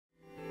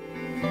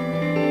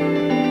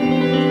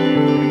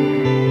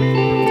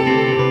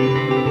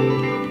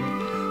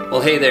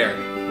Well, hey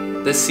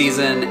there. This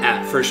season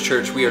at First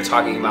Church, we are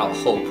talking about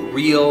hope,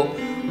 real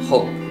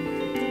hope.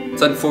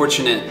 It's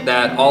unfortunate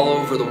that all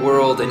over the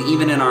world and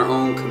even in our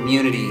own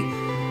community,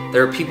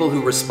 there are people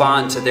who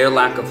respond to their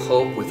lack of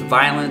hope with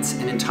violence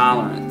and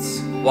intolerance,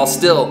 while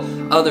still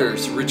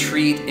others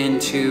retreat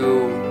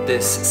into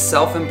this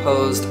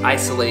self-imposed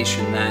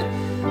isolation that,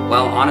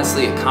 well,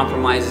 honestly, it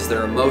compromises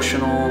their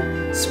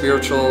emotional,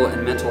 spiritual,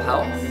 and mental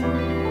health.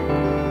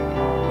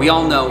 We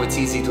all know it's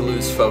easy to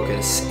lose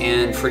focus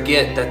and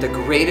forget that the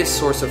greatest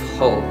source of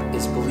hope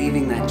is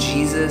believing that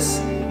Jesus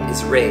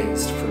is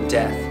raised from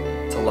death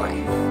to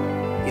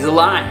life. He's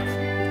alive.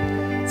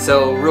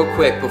 So real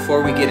quick,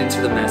 before we get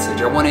into the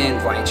message, I want to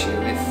invite you,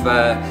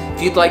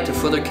 if you'd like to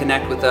further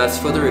connect with us,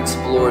 further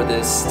explore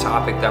this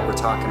topic that we're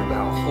talking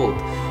about, hope,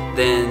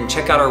 then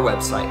check out our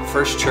website,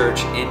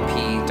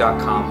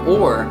 firstchurchnp.com,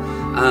 or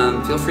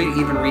feel free to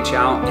even reach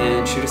out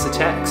and shoot us a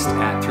text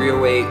at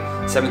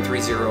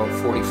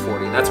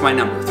 308-730-4040. That's my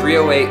number,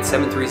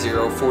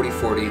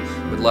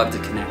 308-730-4040. Would love to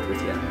connect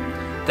with you.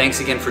 Thanks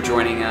again for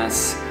joining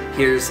us.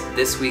 Here's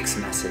this week's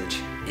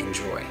message.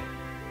 Enjoy.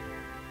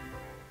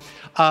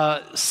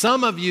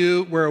 Some of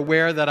you were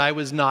aware that I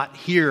was not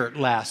here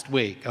last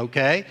week,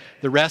 okay?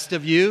 The rest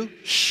of you,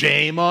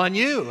 shame on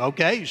you,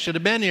 okay? You should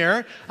have been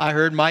here. I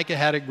heard Micah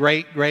had a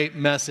great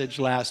message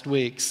last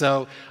week.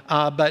 So,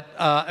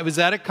 I was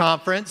at a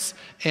conference,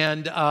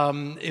 and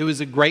it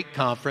was a great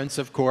conference,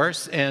 of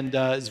course, and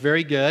it's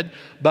very good.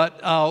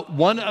 But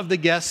one of the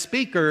guest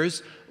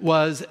speakers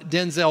was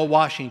Denzel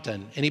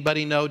Washington.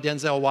 Anybody know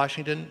Denzel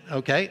Washington?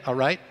 Okay, all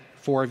right.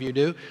 4 of you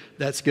do.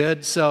 That's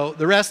good. So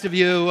the rest of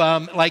you,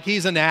 like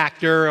he's an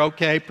actor,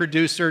 okay,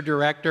 producer,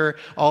 director,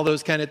 all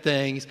those kind of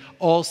things.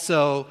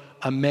 Also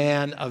a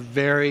man of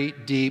very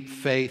deep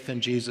faith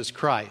in Jesus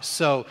Christ.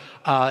 So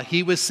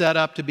he was set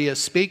up to be a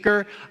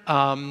speaker,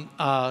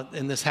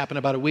 and this happened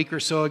about a week or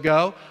so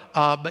ago.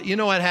 But you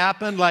know what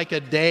happened like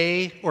a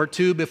day or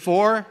two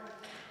before?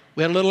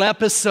 We had a little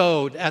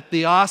episode at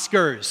the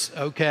Oscars,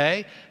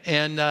 okay?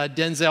 And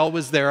Denzel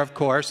was there, of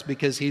course,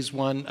 because he's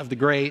one of the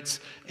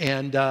greats.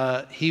 And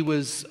he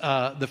was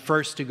the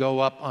first to go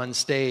up on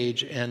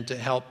stage and to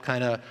help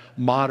kind of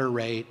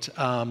moderate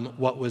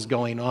what was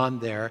going on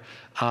there.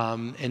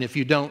 And if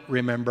you don't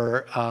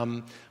remember,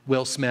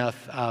 Will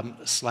Smith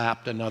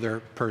slapped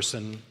another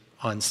person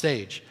on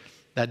stage.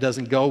 That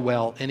doesn't go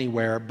well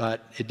anywhere,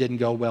 but it didn't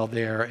go well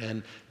there.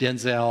 And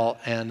Denzel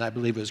and I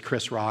believe it was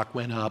Chris Rock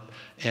went up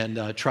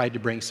and tried to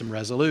bring some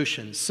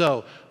resolutions.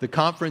 So the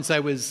conference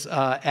I was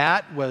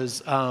at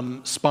was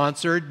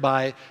sponsored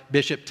by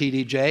Bishop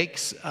T.D.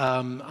 Jakes.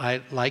 I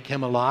like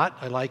him a lot.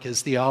 I like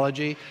his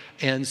theology.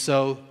 And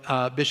so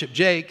Bishop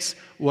Jakes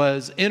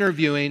was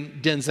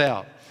interviewing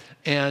Denzel.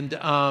 And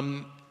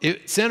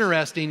it's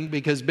interesting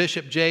because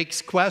Bishop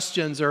Jakes'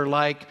 questions are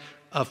like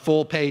a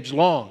full page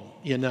long.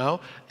 You know,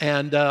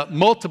 and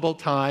multiple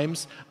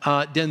times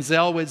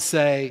Denzel would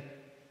say,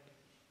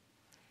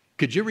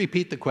 "Could you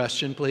repeat the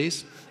question,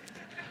 please?"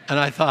 And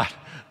I thought,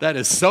 that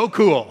is so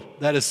cool.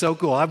 That is so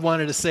cool. I've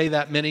wanted to say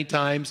that many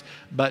times,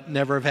 but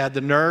never have had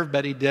the nerve,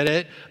 but he did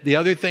it. The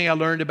other thing I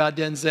learned about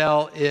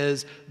Denzel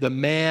is the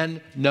man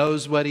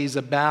knows what he's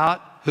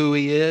about, who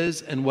he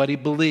is, and what he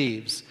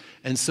believes.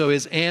 And so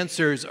his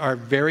answers are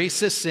very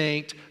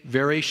succinct,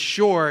 very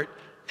short,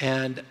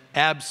 and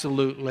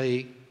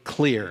absolutely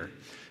clear.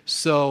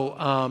 So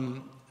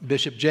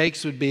Bishop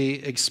Jakes would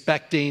be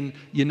expecting,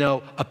 you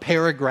know, a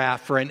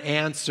paragraph for an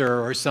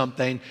answer or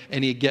something,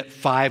 and he'd get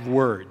 5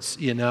 words,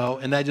 you know,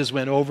 and that just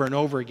went over and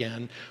over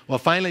again. Well,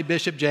 finally,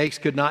 Bishop Jakes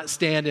could not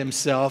stand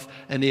himself,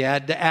 and he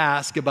had to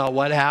ask about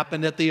what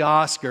happened at the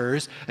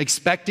Oscars,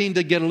 expecting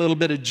to get a little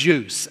bit of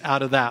juice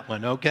out of that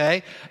one,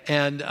 okay?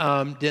 And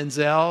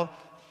Denzel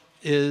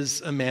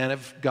is a man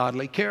of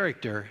godly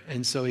character,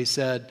 and so he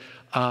said,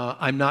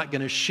 I'm not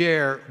going to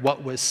share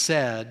what was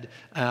said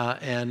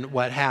and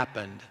what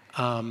happened.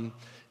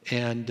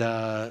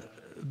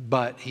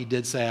 But he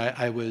did say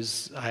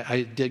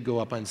I did go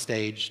up on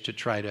stage to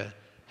try to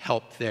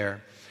help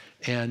there.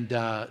 And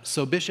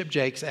so Bishop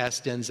Jakes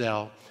asked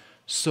Denzel,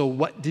 so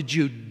what did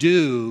you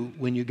do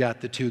when you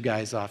got the 2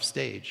 guys off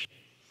stage?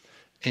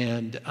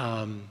 And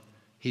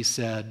he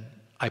said,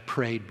 I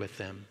prayed with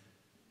them.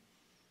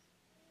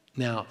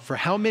 Now, for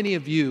how many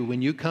of you,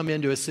 when you come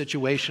into a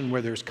situation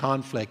where there's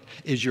conflict,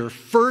 is your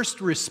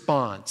first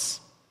response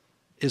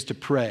is to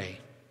pray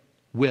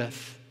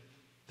with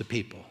the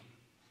people?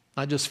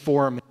 Not just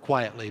for them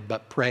quietly,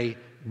 but pray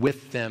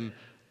with them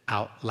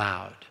out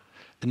loud.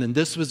 And then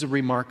this was a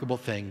remarkable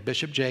thing.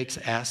 Bishop Jakes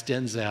asked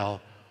Denzel,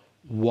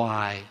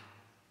 why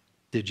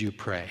did you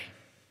pray?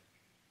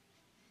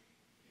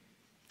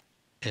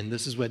 And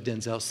this is what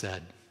Denzel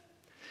said.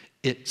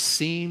 It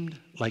seemed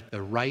like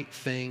the right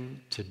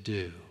thing to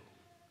do.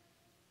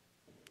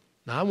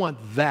 Now, I want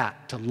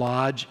that to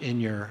lodge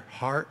in your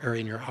heart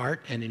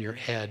and in your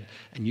head,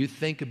 and you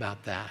think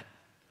about that.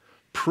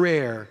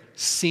 Prayer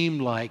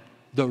seemed like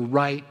the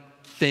right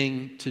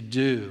thing to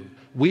do.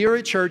 We are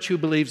a church who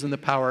believes in the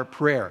power of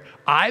prayer.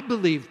 I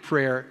believe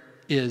prayer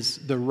is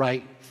the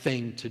right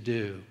thing to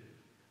do.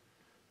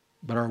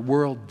 But our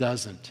world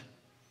doesn't.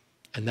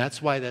 And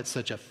that's why that's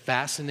such a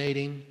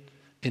fascinating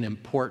and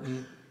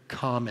important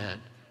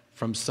comment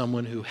from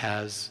someone who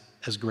has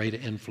as great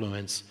an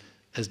influence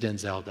as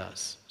Denzel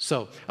does.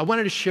 So I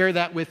wanted to share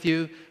that with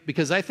you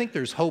because I think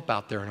there's hope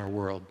out there in our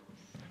world.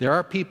 There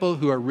are people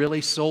who are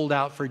really sold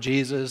out for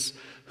Jesus,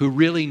 who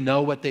really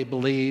know what they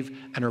believe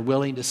and are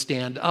willing to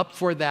stand up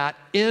for that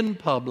in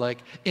public,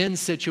 in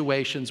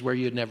situations where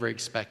you'd never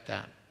expect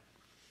that.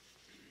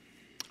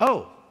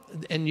 Oh,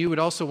 and you would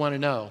also want to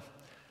know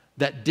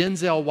that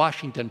Denzel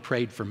Washington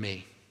prayed for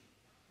me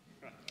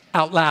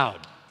out loud,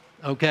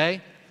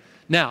 okay?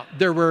 Now,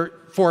 there were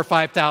 4,000 or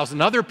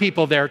 5,000 other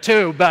people there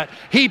too, but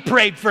he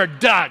prayed for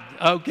Doug,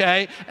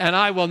 okay? And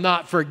I will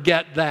not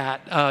forget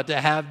that, to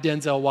have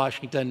Denzel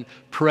Washington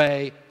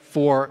pray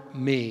for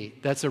me.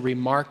 That's a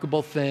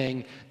remarkable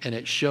thing, and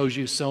it shows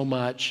you so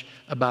much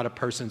about a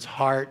person's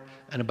heart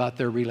and about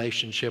their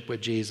relationship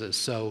with Jesus.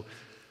 So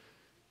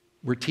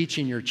we're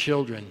teaching your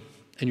children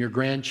and your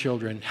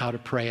grandchildren how to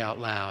pray out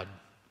loud.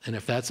 And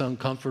if that's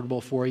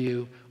uncomfortable for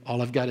you,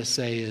 all I've got to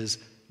say is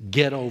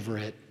get over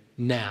it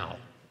now,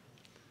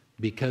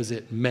 because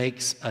it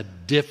makes a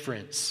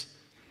difference.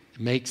 It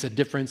makes a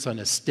difference on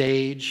a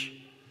stage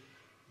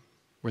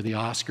where the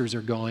Oscars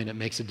are going. It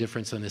makes a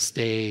difference on a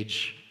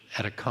stage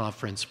at a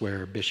conference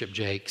where Bishop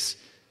Jakes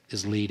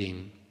is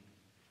leading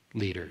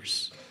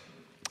leaders.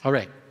 All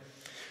right.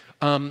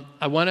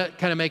 I want to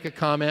kind of make a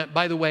comment.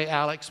 By the way,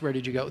 Alex, where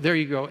did you go? There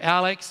you go.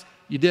 Alex,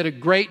 you did a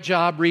great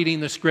job reading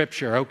the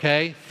scripture,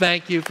 okay?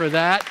 Thank you for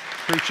that.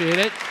 Appreciate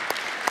it.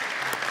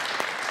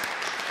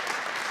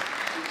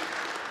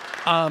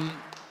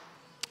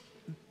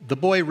 The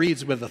boy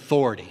reads with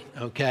authority,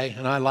 okay?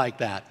 And I like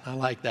that. I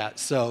like that.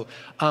 So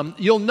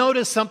you'll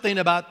notice something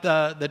about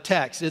the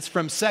text. It's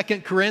from 2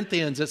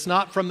 Corinthians. It's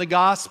not from the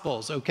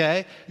Gospels,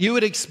 okay? You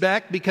would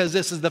expect, because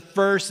this is the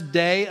first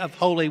day of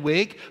Holy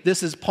Week,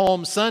 this is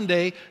Palm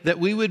Sunday, that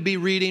we would be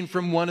reading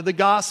from one of the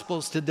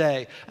Gospels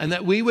today, and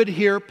that we would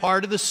hear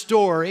part of the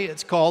story.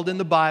 It's called in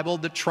the Bible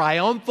the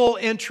triumphal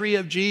entry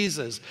of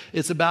Jesus.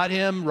 It's about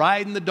him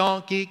riding the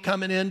donkey,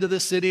 coming into the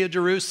city of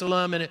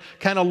Jerusalem, and it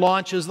kind of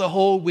launches the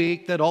whole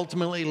week that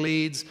ultimately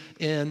leads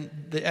in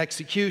the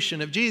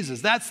execution of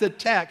Jesus. That's the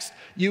text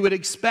you would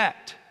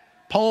expect.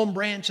 Palm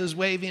branches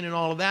waving and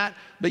all of that,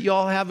 but you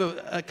all have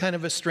a kind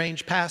of a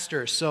strange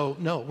pastor. So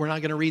no, we're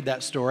not going to read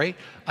that story.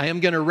 I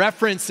am going to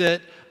reference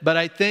it, but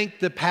I think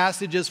the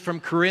passages from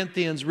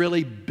Corinthians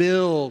really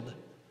build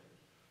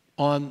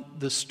on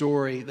the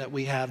story that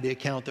we have, the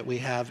account that we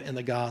have in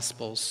the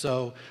Gospels.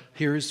 So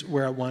here's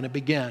where I want to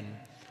begin.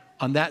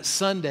 On that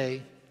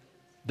Sunday,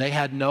 they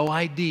had no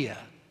idea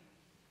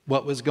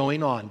what was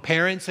going on.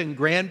 Parents and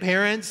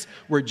grandparents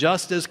were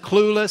just as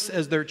clueless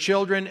as their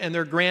children and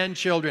their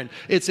grandchildren.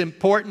 It's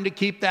important to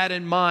keep that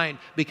in mind,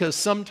 because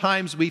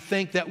sometimes we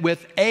think that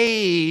with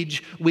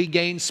age we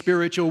gain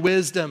spiritual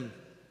wisdom,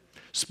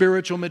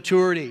 spiritual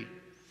maturity.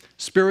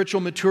 Spiritual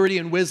maturity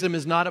and wisdom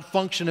is not a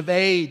function of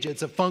age.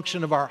 It's a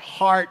function of our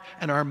heart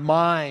and our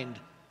mind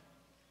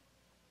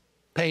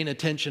paying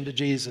attention to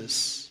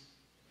Jesus.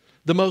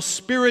 The most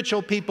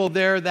spiritual people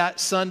there that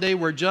Sunday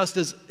were just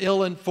as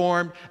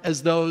ill-informed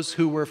as those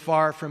who were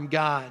far from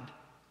God.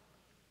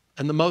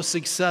 And the most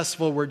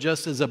successful were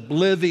just as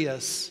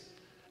oblivious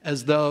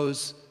as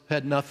those who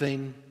had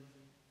nothing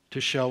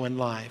to show in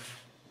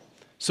life.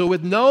 So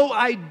with no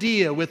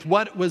idea with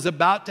what was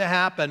about to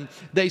happen,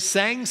 they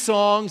sang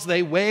songs,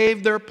 they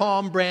waved their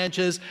palm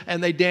branches,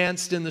 and they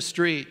danced in the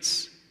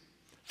streets.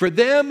 For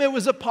them, it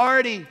was a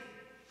party.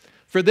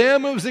 For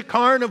them, it was a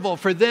carnival.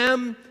 For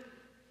them,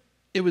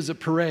 it was a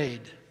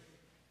parade.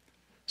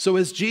 So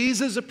as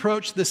Jesus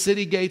approached the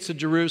city gates of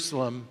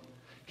Jerusalem,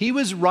 he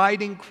was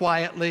riding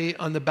quietly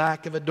on the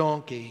back of a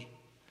donkey.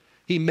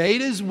 He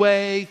made his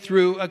way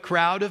through a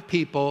crowd of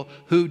people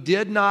who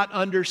did not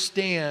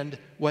understand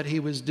what he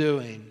was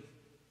doing.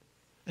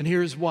 And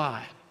here's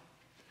why.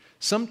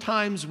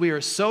 Sometimes we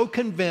are so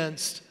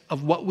convinced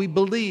of what we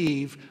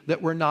believe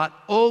that we're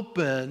not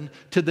open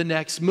to the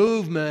next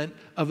movement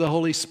of the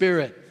Holy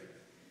Spirit.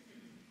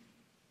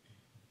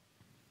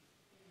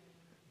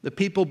 The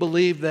people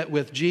believed that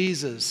with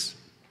Jesus,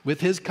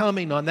 with his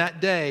coming on that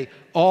day,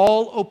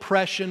 all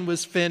oppression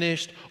was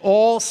finished,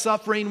 all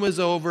suffering was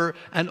over,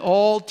 and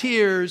all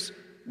tears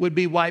would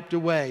be wiped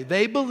away.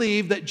 They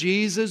believed that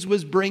Jesus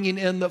was bringing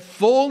in the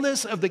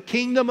fullness of the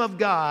kingdom of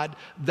God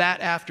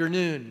that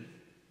afternoon.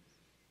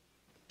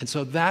 And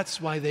so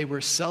that's why they were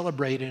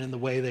celebrating in the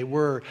way they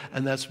were,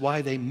 and that's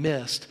why they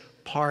missed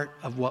part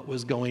of what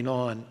was going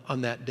on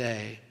that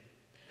day.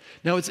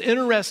 Now, it's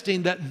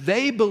interesting that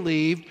they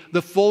believed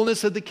the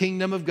fullness of the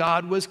kingdom of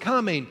God was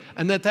coming,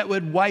 and that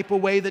would wipe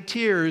away the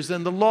tears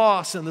and the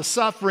loss and the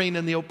suffering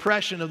and the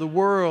oppression of the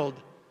world.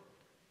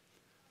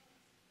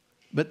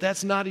 But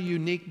that's not a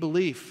unique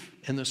belief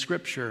in the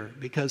Scripture,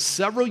 because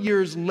several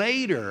years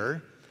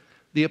later,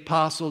 the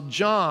Apostle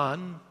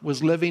John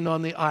was living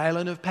on the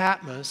island of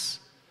Patmos,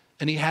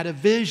 and he had a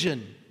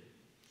vision.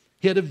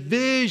 He had a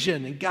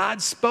vision, and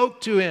God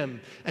spoke to him,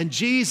 and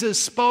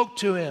Jesus spoke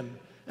to him.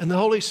 And the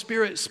Holy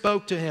Spirit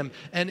spoke to him.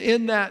 And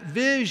in that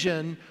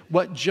vision,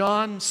 what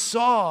John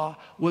saw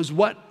was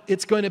what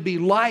it's going to be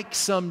like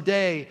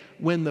someday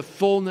when the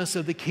fullness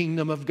of the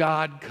kingdom of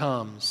God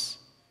comes.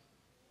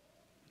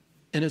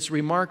 And it's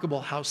remarkable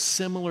how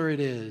similar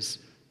it is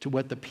to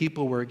what the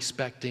people were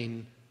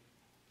expecting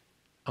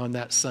on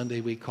that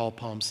Sunday we call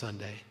Palm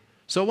Sunday.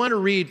 So I want to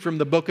read from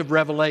the book of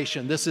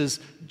Revelation. This is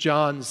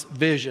John's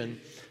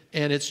vision,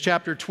 and it's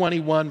chapter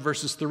 21,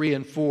 verses 3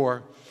 and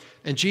 4.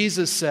 And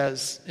Jesus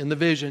says, in the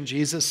vision,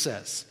 Jesus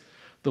says,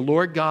 the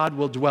Lord God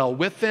will dwell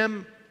with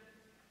them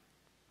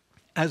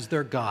as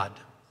their God.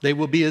 They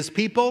will be his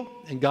people,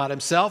 and God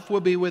himself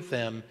will be with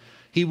them.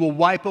 He will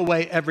wipe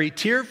away every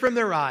tear from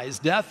their eyes.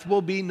 Death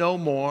will be no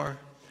more.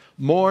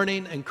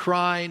 Mourning and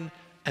crying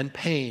and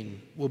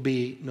pain will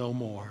be no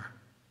more.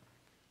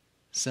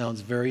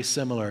 Sounds very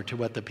similar to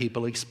what the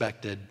people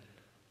expected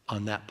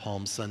on that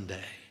Palm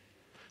Sunday.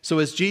 So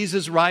as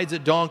Jesus rides a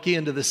donkey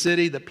into the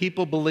city, the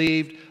people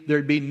believed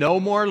there'd be no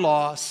more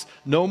loss,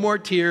 no more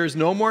tears,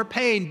 no more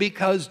pain,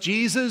 because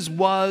Jesus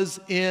was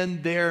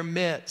in their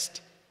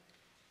midst.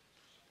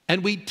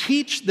 And we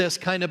teach this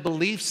kind of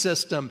belief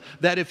system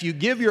that if you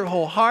give your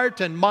whole heart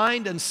and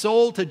mind and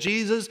soul to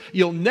Jesus,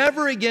 you'll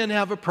never again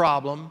have a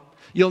problem.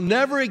 You'll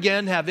never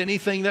again have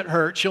anything that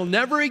hurts. You'll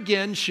never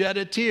again shed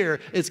a tear.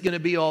 It's going to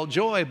be all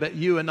joy. But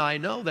you and I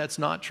know that's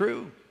not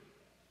true.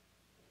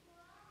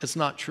 It's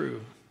not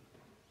true.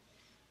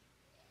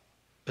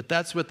 But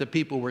that's what the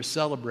people were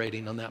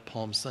celebrating on that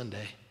Palm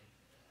Sunday.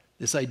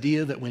 This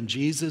idea that when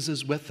Jesus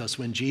is with us,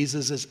 when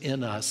Jesus is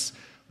in us,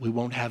 we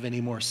won't have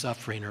any more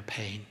suffering or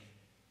pain.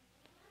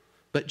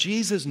 But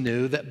Jesus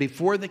knew that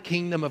before the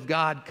kingdom of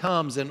God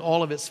comes in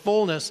all of its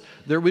fullness,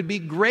 there would be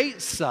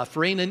great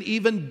suffering and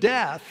even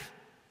death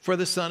for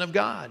the Son of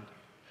God.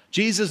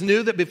 Jesus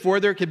knew that before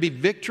there could be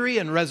victory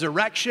and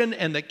resurrection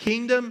and the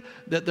kingdom,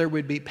 that there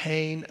would be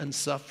pain and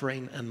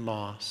suffering and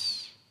loss.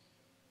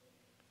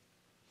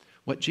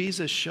 What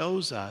Jesus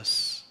shows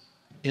us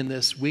in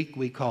this week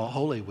we call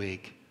Holy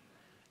Week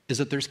is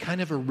that there's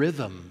kind of a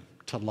rhythm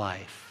to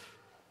life.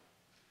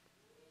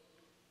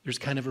 There's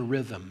kind of a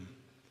rhythm.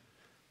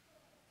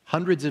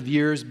 Hundreds of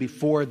years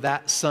before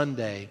that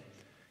Sunday,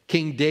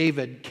 King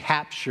David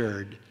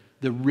captured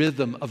the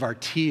rhythm of our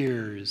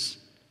tears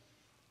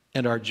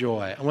and our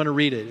joy. I want to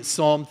read it. It's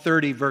Psalm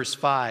 30, verse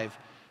 5.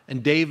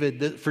 And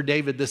for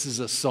David, this is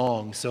a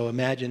song, so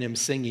imagine him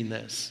singing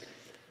this.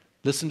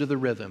 Listen to the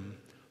rhythm.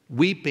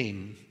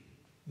 Weeping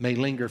may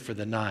linger for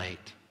the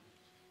night,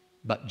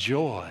 but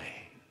joy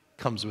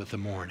comes with the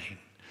morning.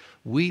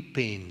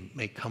 Weeping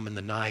may come in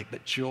the night,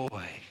 but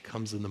joy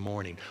comes in the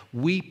morning.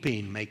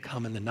 Weeping may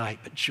come in the night,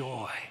 but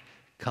joy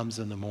comes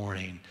in the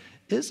morning.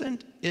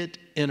 Isn't it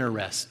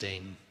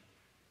interesting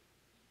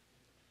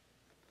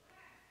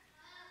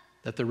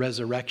that the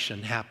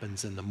resurrection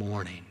happens in the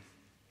morning?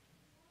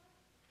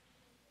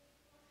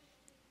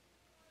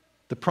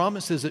 The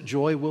promise is that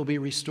joy will be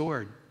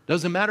restored.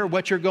 Doesn't matter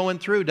what you're going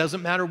through.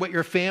 Doesn't matter what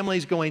your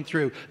family's going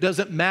through.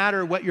 Doesn't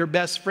matter what your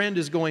best friend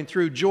is going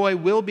through. Joy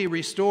will be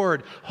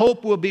restored.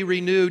 Hope will be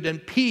renewed,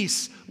 and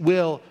peace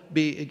will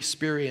be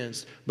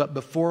experienced. But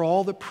before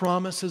all the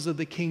promises of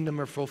the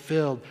kingdom are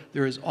fulfilled,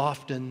 there is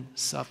often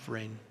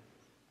suffering.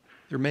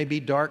 There may be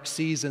dark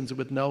seasons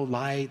with no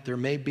light. There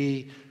may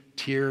be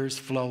tears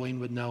flowing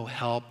with no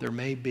help. There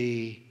may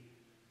be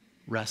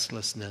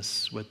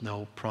restlessness with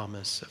no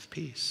promise of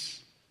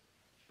peace.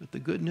 But the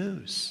good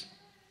news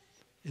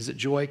is that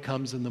joy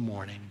comes in the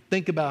morning.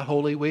 Think about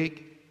Holy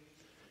Week.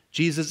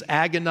 Jesus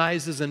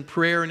agonizes in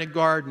prayer in a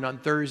garden on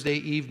Thursday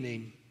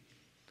evening.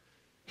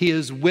 He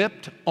is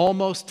whipped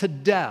almost to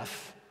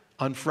death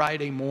on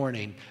Friday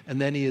morning,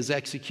 and then he is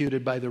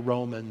executed by the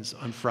Romans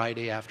on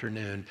Friday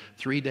afternoon.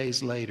 3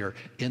 days later,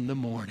 in the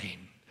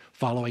morning,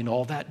 following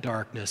all that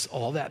darkness,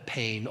 all that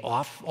pain,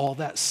 all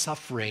that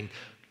suffering,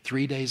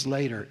 3 days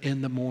later,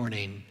 in the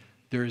morning,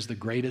 there is the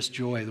greatest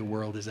joy the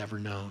world has ever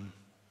known,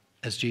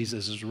 as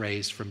Jesus is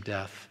raised from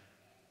death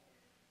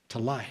to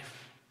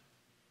life.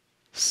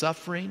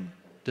 Suffering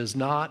does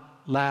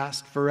not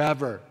last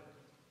forever.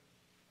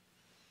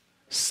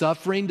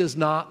 Suffering does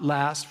not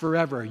last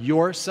forever.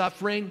 Your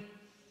suffering,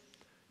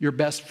 your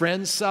best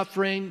friend's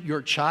suffering,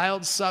 your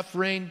child's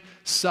suffering,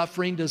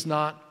 suffering does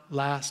not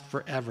last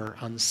forever.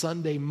 On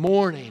Sunday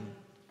morning,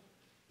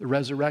 the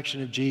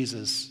resurrection of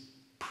Jesus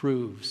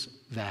proves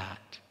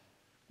that.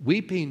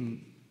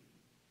 Weeping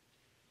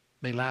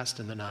may last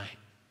in the night,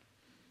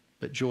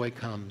 but joy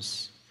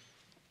comes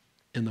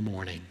in the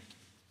morning.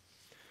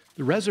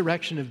 The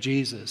resurrection of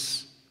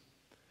Jesus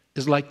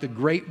is like the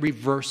great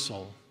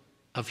reversal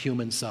of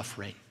human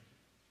suffering.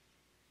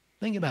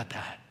 Think about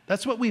that.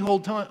 That's what we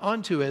hold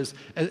on to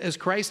as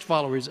Christ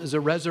followers, is a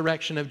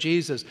resurrection of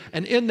Jesus.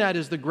 And in that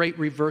is the great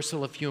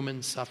reversal of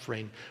human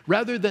suffering.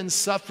 Rather than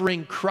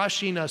suffering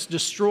crushing us,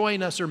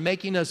 destroying us, or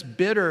making us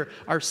bitter,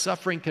 our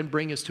suffering can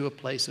bring us to a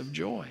place of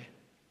joy.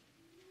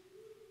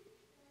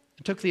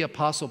 It took the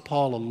Apostle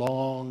Paul a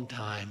long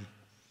time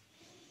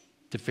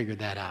to figure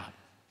that out.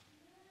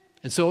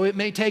 And so it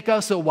may take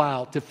us a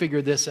while to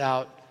figure this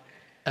out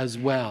as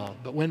well.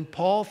 But when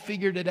Paul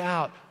figured it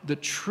out, the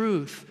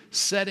truth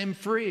set him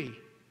free.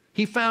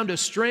 He found a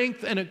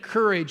strength and a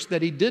courage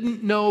that he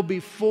didn't know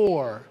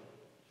before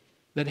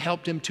that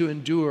helped him to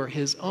endure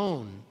his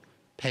own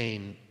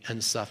pain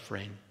and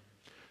suffering.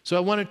 So I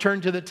want to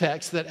turn to the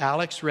text that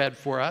Alex read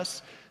for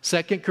us,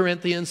 2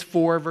 Corinthians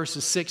 4,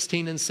 verses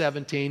 16 and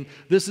 17.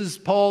 This is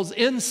Paul's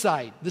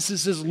insight. This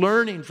is his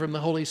learning from the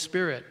Holy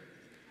Spirit.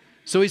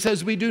 So he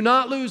says, we do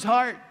not lose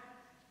heart.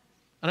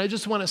 And I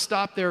just want to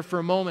stop there for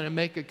a moment and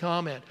make a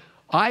comment.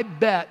 I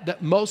bet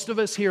that most of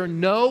us here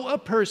know a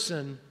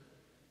person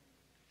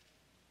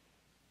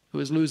who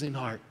is losing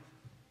heart,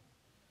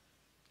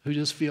 who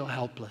just feel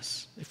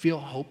helpless. They feel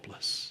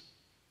hopeless.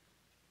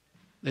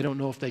 They don't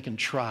know if they can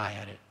try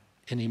at it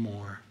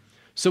anymore.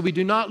 So we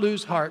do not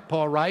lose heart,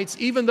 Paul writes.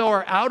 Even though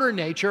our outer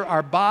nature,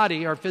 our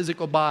body, our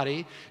physical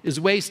body, is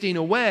wasting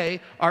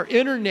away, our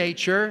inner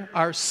nature,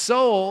 our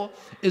soul,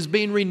 is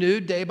being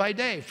renewed day by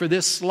day. For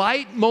this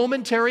slight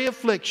momentary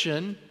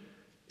affliction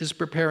is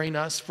preparing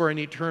us for an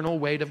eternal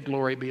weight of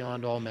glory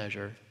beyond all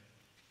measure.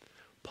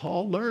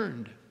 Paul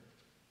learned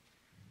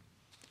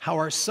how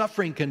our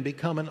suffering can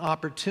become an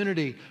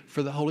opportunity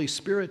for the Holy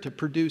Spirit to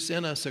produce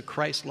in us a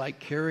Christ-like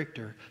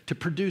character, to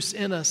produce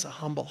in us a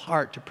humble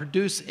heart, to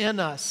produce in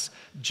us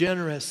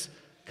generous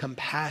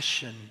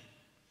compassion.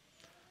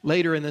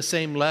 Later in the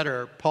same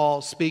letter,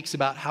 Paul speaks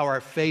about how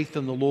our faith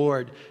in the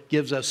Lord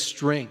gives us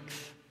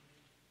strength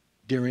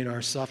during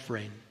our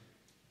suffering.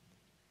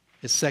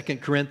 It's 2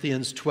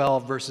 Corinthians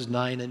 12, verses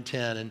 9 and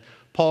 10. And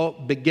Paul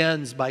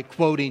begins by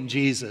quoting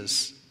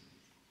Jesus.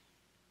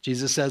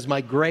 Jesus says,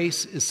 my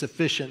grace is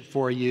sufficient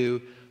for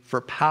you,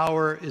 for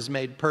power is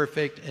made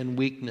perfect in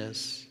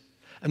weakness.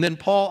 And then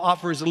Paul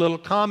offers a little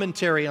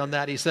commentary on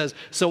that. He says,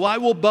 so I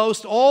will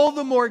boast all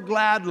the more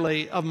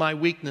gladly of my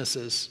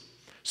weaknesses,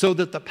 so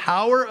that the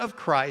power of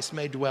Christ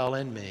may dwell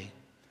in me.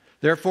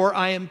 Therefore,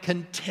 I am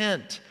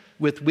content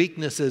with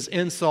weaknesses,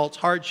 insults,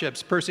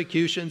 hardships,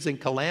 persecutions, and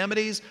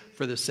calamities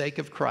for the sake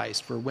of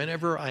Christ. For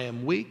whenever I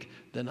am weak,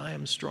 then I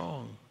am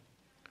strong.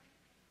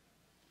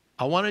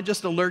 I want to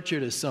just alert you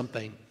to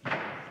something.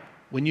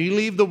 When you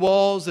leave the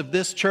walls of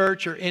this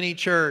church or any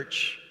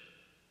church,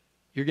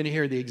 you're going to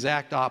hear the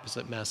exact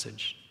opposite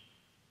message.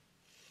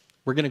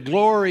 We're going to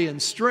glory in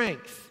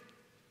strength.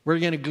 We're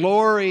going to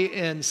glory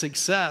in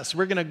success.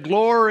 We're going to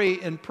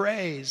glory in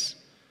praise.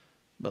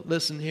 But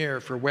listen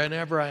here, for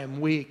whenever I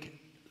am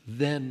weak,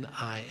 then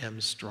I am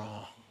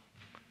strong.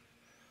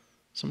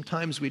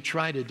 Sometimes we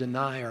try to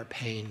deny our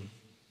pain.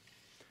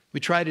 We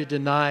try to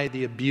deny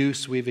the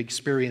abuse we've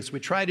experienced. We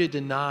try to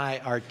deny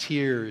our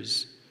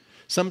tears.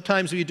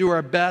 Sometimes we do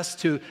our best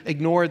to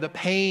ignore the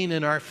pain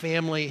in our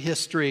family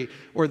history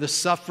or the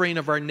suffering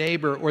of our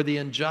neighbor or the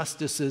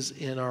injustices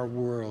in our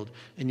world.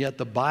 And yet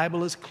the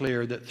Bible is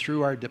clear that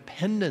through our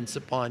dependence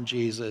upon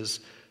Jesus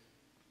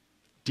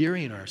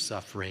during our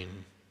suffering,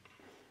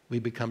 we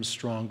become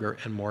stronger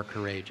and more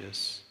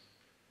courageous.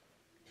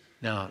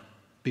 Now,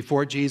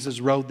 before Jesus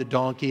rode the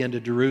donkey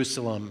into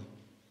Jerusalem,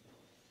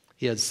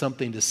 he had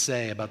something to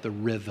say about the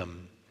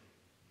rhythm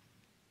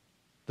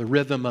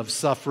of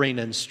suffering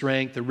and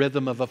strength, the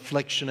rhythm of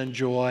affliction and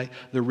joy,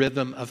 the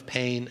rhythm of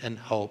pain and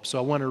hope. So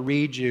I want to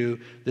read you,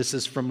 this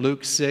is from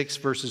Luke 6,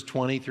 verses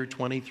 20 through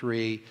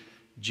 23,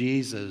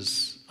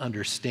 Jesus'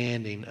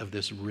 understanding of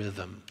this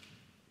rhythm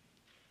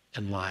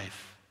in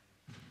life.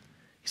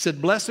 He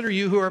said, blessed are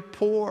you who are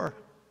poor,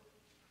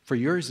 for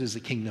yours is the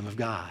kingdom of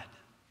God.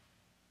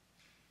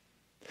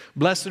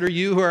 Blessed are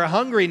you who are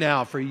hungry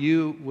now, for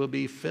you will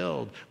be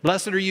filled.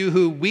 Blessed are you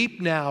who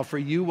weep now, for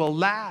you will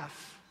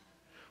laugh.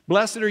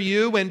 Blessed are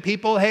you when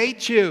people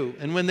hate you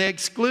and when they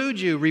exclude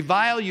you,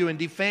 revile you, and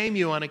defame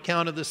you on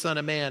account of the Son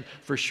of Man,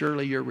 for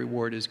surely your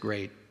reward is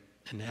great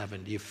in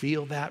heaven. Do you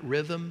feel that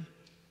rhythm?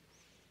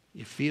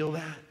 You feel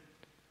that?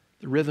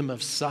 The rhythm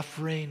of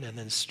suffering and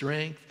then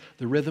strength,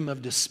 the rhythm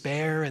of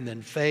despair and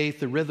then faith,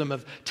 the rhythm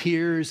of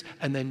tears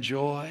and then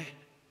joy.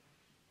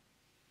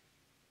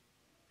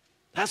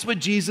 That's what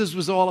Jesus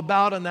was all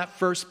about on that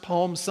first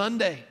Palm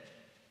Sunday.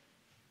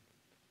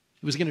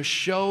 He was going to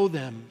show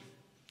them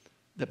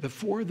that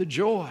before the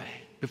joy,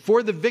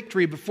 before the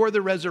victory, before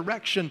the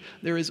resurrection,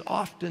 there is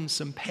often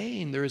some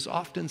pain, there is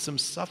often some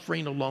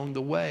suffering along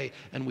the way,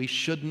 and we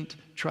shouldn't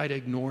try to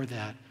ignore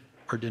that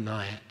or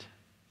deny it.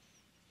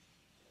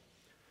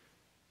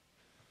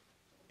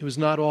 It was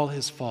not all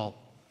his fault.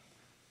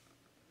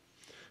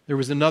 There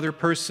was another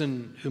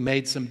person who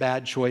made some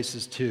bad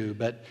choices too,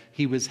 but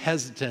he was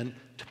hesitant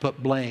to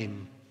put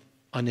blame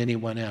on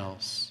anyone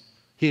else.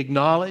 He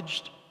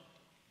acknowledged,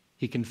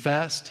 he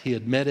confessed, he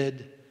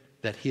admitted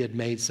that he had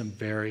made some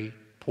very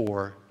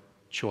poor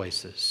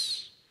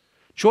choices.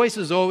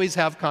 Choices always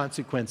have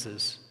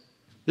consequences.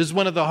 This is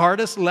one of the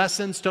hardest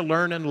lessons to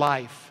learn in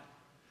life.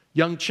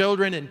 Young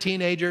children and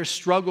teenagers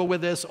struggle with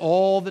this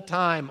all the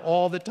time,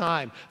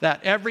 that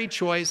every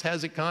choice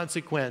has a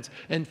consequence.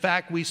 In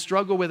fact, we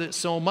struggle with it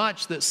so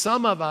much that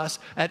some of us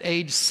at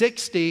age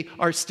 60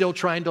 are still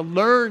trying to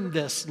learn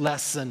this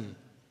lesson.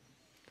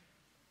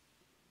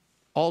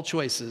 All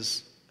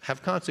choices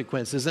have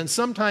consequences. And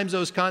sometimes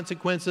those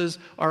consequences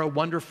are a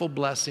wonderful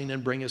blessing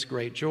and bring us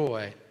great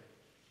joy.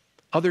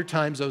 Other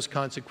times those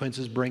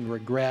consequences bring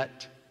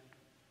regret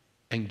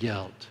and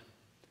guilt.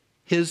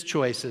 His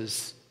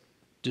choices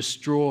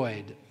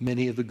destroyed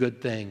many of the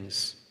good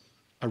things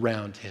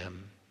around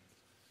him.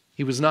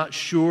 He was not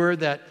sure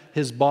that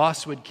his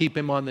boss would keep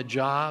him on the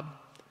job.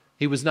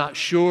 He was not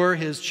sure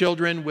his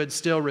children would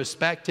still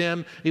respect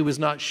him. He was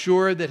not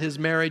sure that his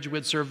marriage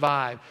would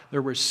survive.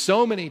 There were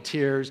so many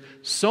tears,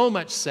 so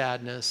much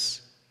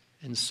sadness,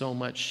 and so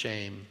much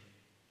shame.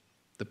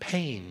 The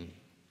pain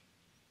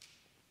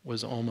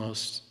was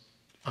almost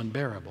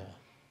unbearable.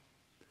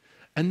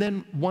 And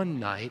then one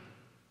night,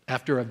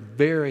 after a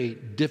very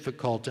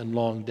difficult and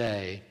long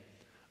day,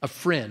 a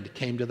friend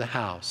came to the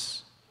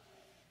house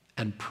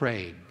and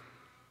prayed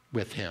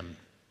with him.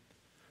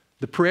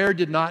 The prayer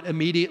did not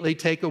immediately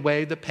take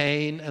away the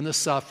pain and the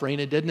suffering.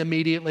 It didn't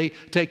immediately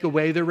take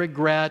away the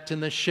regret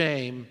and the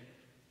shame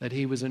that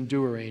he was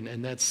enduring.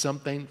 And that's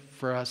something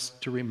for us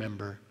to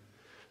remember.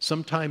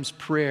 Sometimes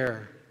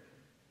prayer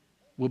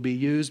will be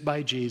used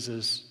by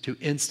Jesus to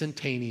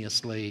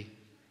instantaneously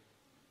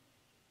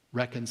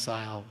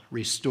reconcile,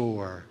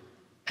 restore,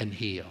 and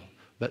heal.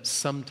 But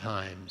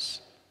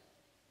sometimes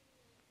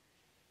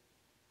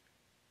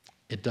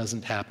it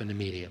doesn't happen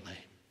immediately.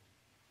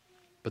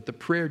 But the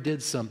prayer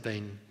did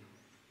something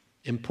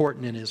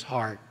important in his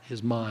heart,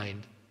 his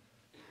mind,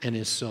 and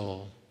his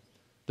soul.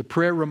 The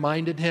prayer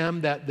reminded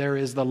him that there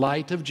is the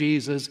light of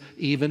Jesus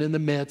even in the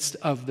midst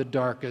of the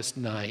darkest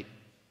night.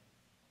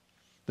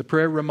 The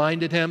prayer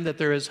reminded him that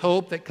there is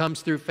hope that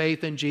comes through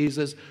faith in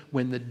Jesus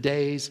when the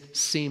days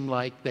seem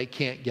like they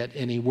can't get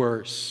any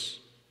worse.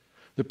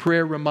 The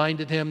prayer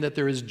reminded him that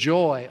there is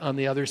joy on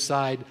the other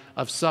side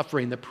of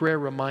suffering. The prayer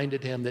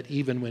reminded him that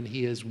even when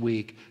he is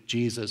weak,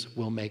 Jesus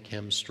will make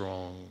him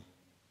strong.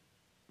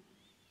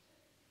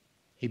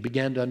 He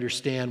began to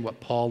understand what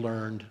Paul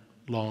learned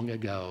long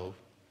ago.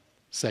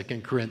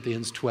 2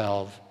 Corinthians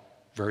 12,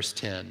 verse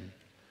 10.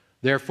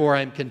 Therefore,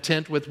 I am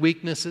content with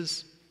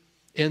weaknesses,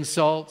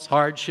 insults,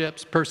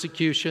 hardships,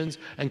 persecutions,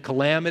 and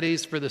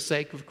calamities for the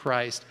sake of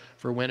Christ.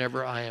 For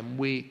whenever I am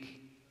weak,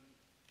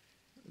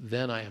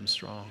 then I am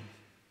strong.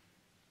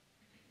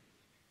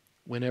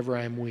 Whenever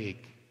I am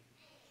weak,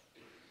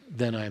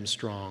 then I am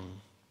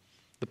strong.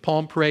 The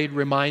Palm Parade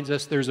reminds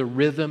us there's a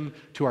rhythm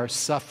to our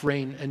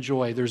suffering and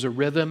joy. There's a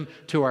rhythm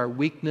to our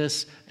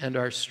weakness and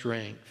our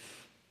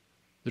strength.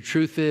 The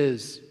truth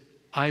is,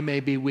 I may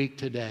be weak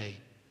today.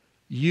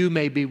 You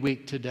may be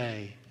weak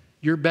today.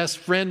 Your best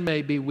friend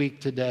may be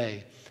weak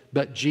today.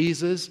 But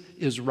Jesus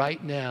is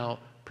right now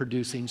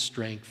producing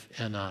strength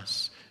in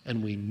us.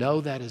 And we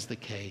know that is the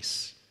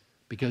case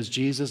because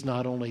Jesus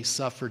not only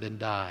suffered and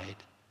died,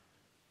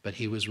 but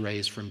he was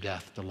raised from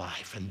death to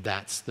life. And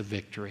that's the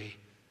victory.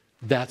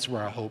 That's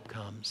where our hope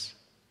comes.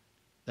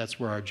 That's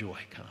where our joy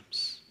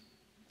comes.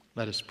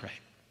 Let us pray.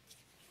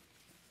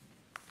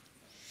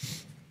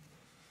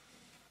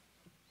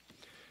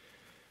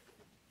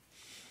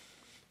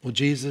 Well,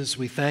 Jesus,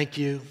 we thank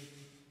you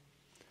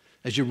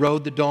as you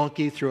rode the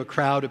donkey through a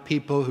crowd of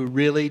people who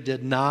really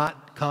did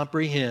not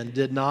comprehend,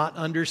 did not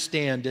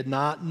understand, did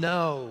not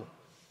know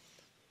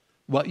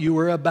what you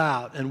were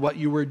about and what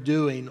you were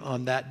doing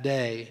on that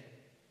day.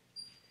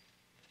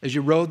 As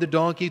you rode the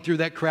donkey through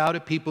that crowd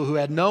of people who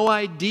had no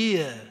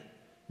idea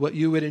what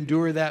you would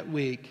endure that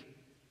week,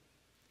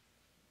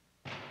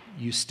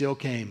 you still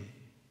came.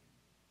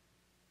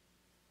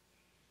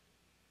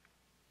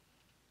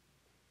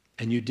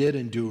 And you did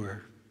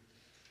endure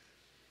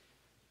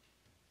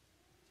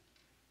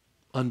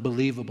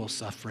unbelievable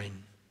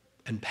suffering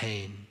and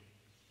pain.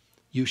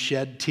 You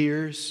shed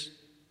tears.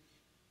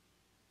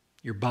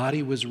 Your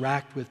body was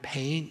racked with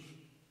pain.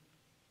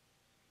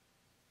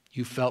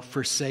 You felt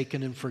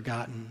forsaken and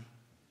forgotten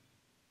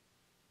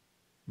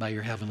by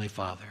your Heavenly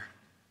Father.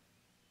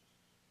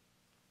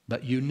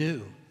 But you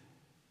knew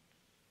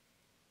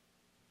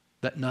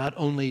that not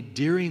only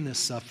during the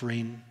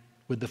suffering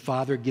would the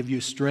Father give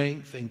you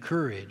strength and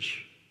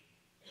courage,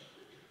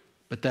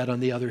 but that on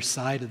the other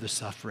side of the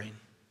suffering,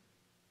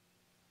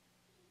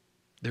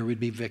 there would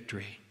be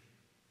victory.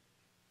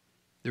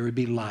 There would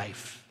be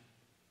life.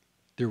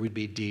 There would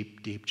be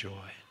deep, deep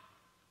joy.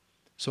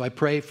 So I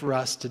pray for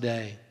us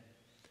today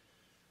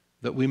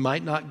that we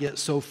might not get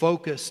so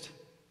focused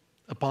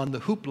upon the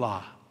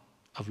hoopla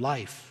of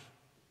life,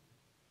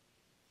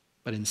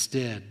 but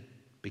instead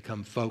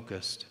become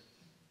focused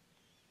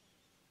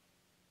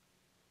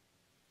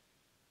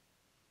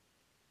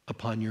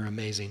upon your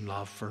amazing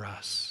love for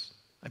us.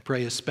 I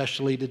pray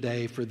especially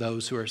today for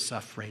those who are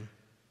suffering.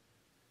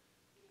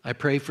 I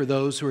pray for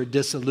those who are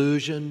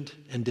disillusioned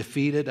and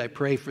defeated. I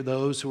pray for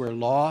those who are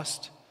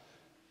lost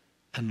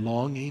and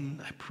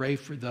longing. I pray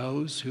for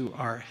those who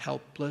are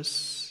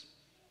helpless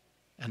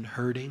and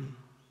hurting.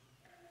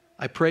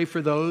 I pray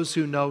for those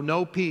who know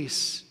no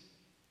peace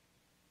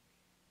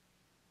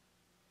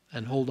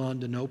and hold on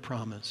to no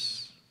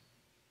promise.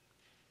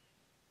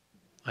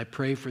 I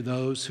pray for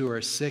those who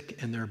are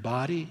sick in their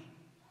body,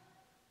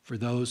 for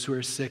those who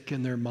are sick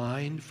in their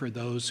mind, for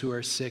those who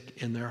are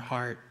sick in their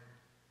heart.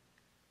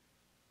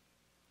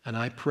 And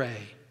I pray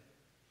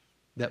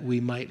that we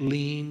might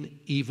lean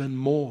even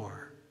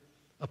more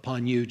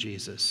upon you,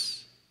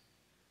 Jesus.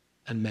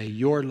 And may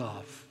your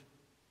love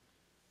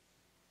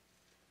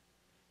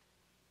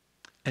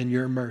and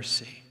your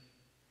mercy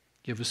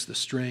give us the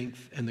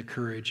strength and the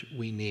courage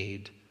we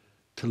need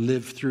to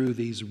live through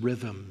these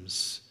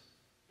rhythms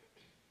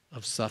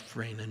of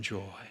suffering and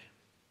joy,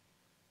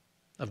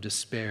 of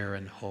despair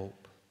and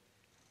hope.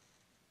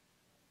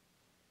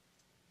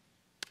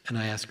 And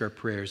I ask our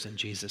prayers in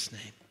Jesus'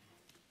 name.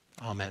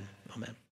 Amen. Amen.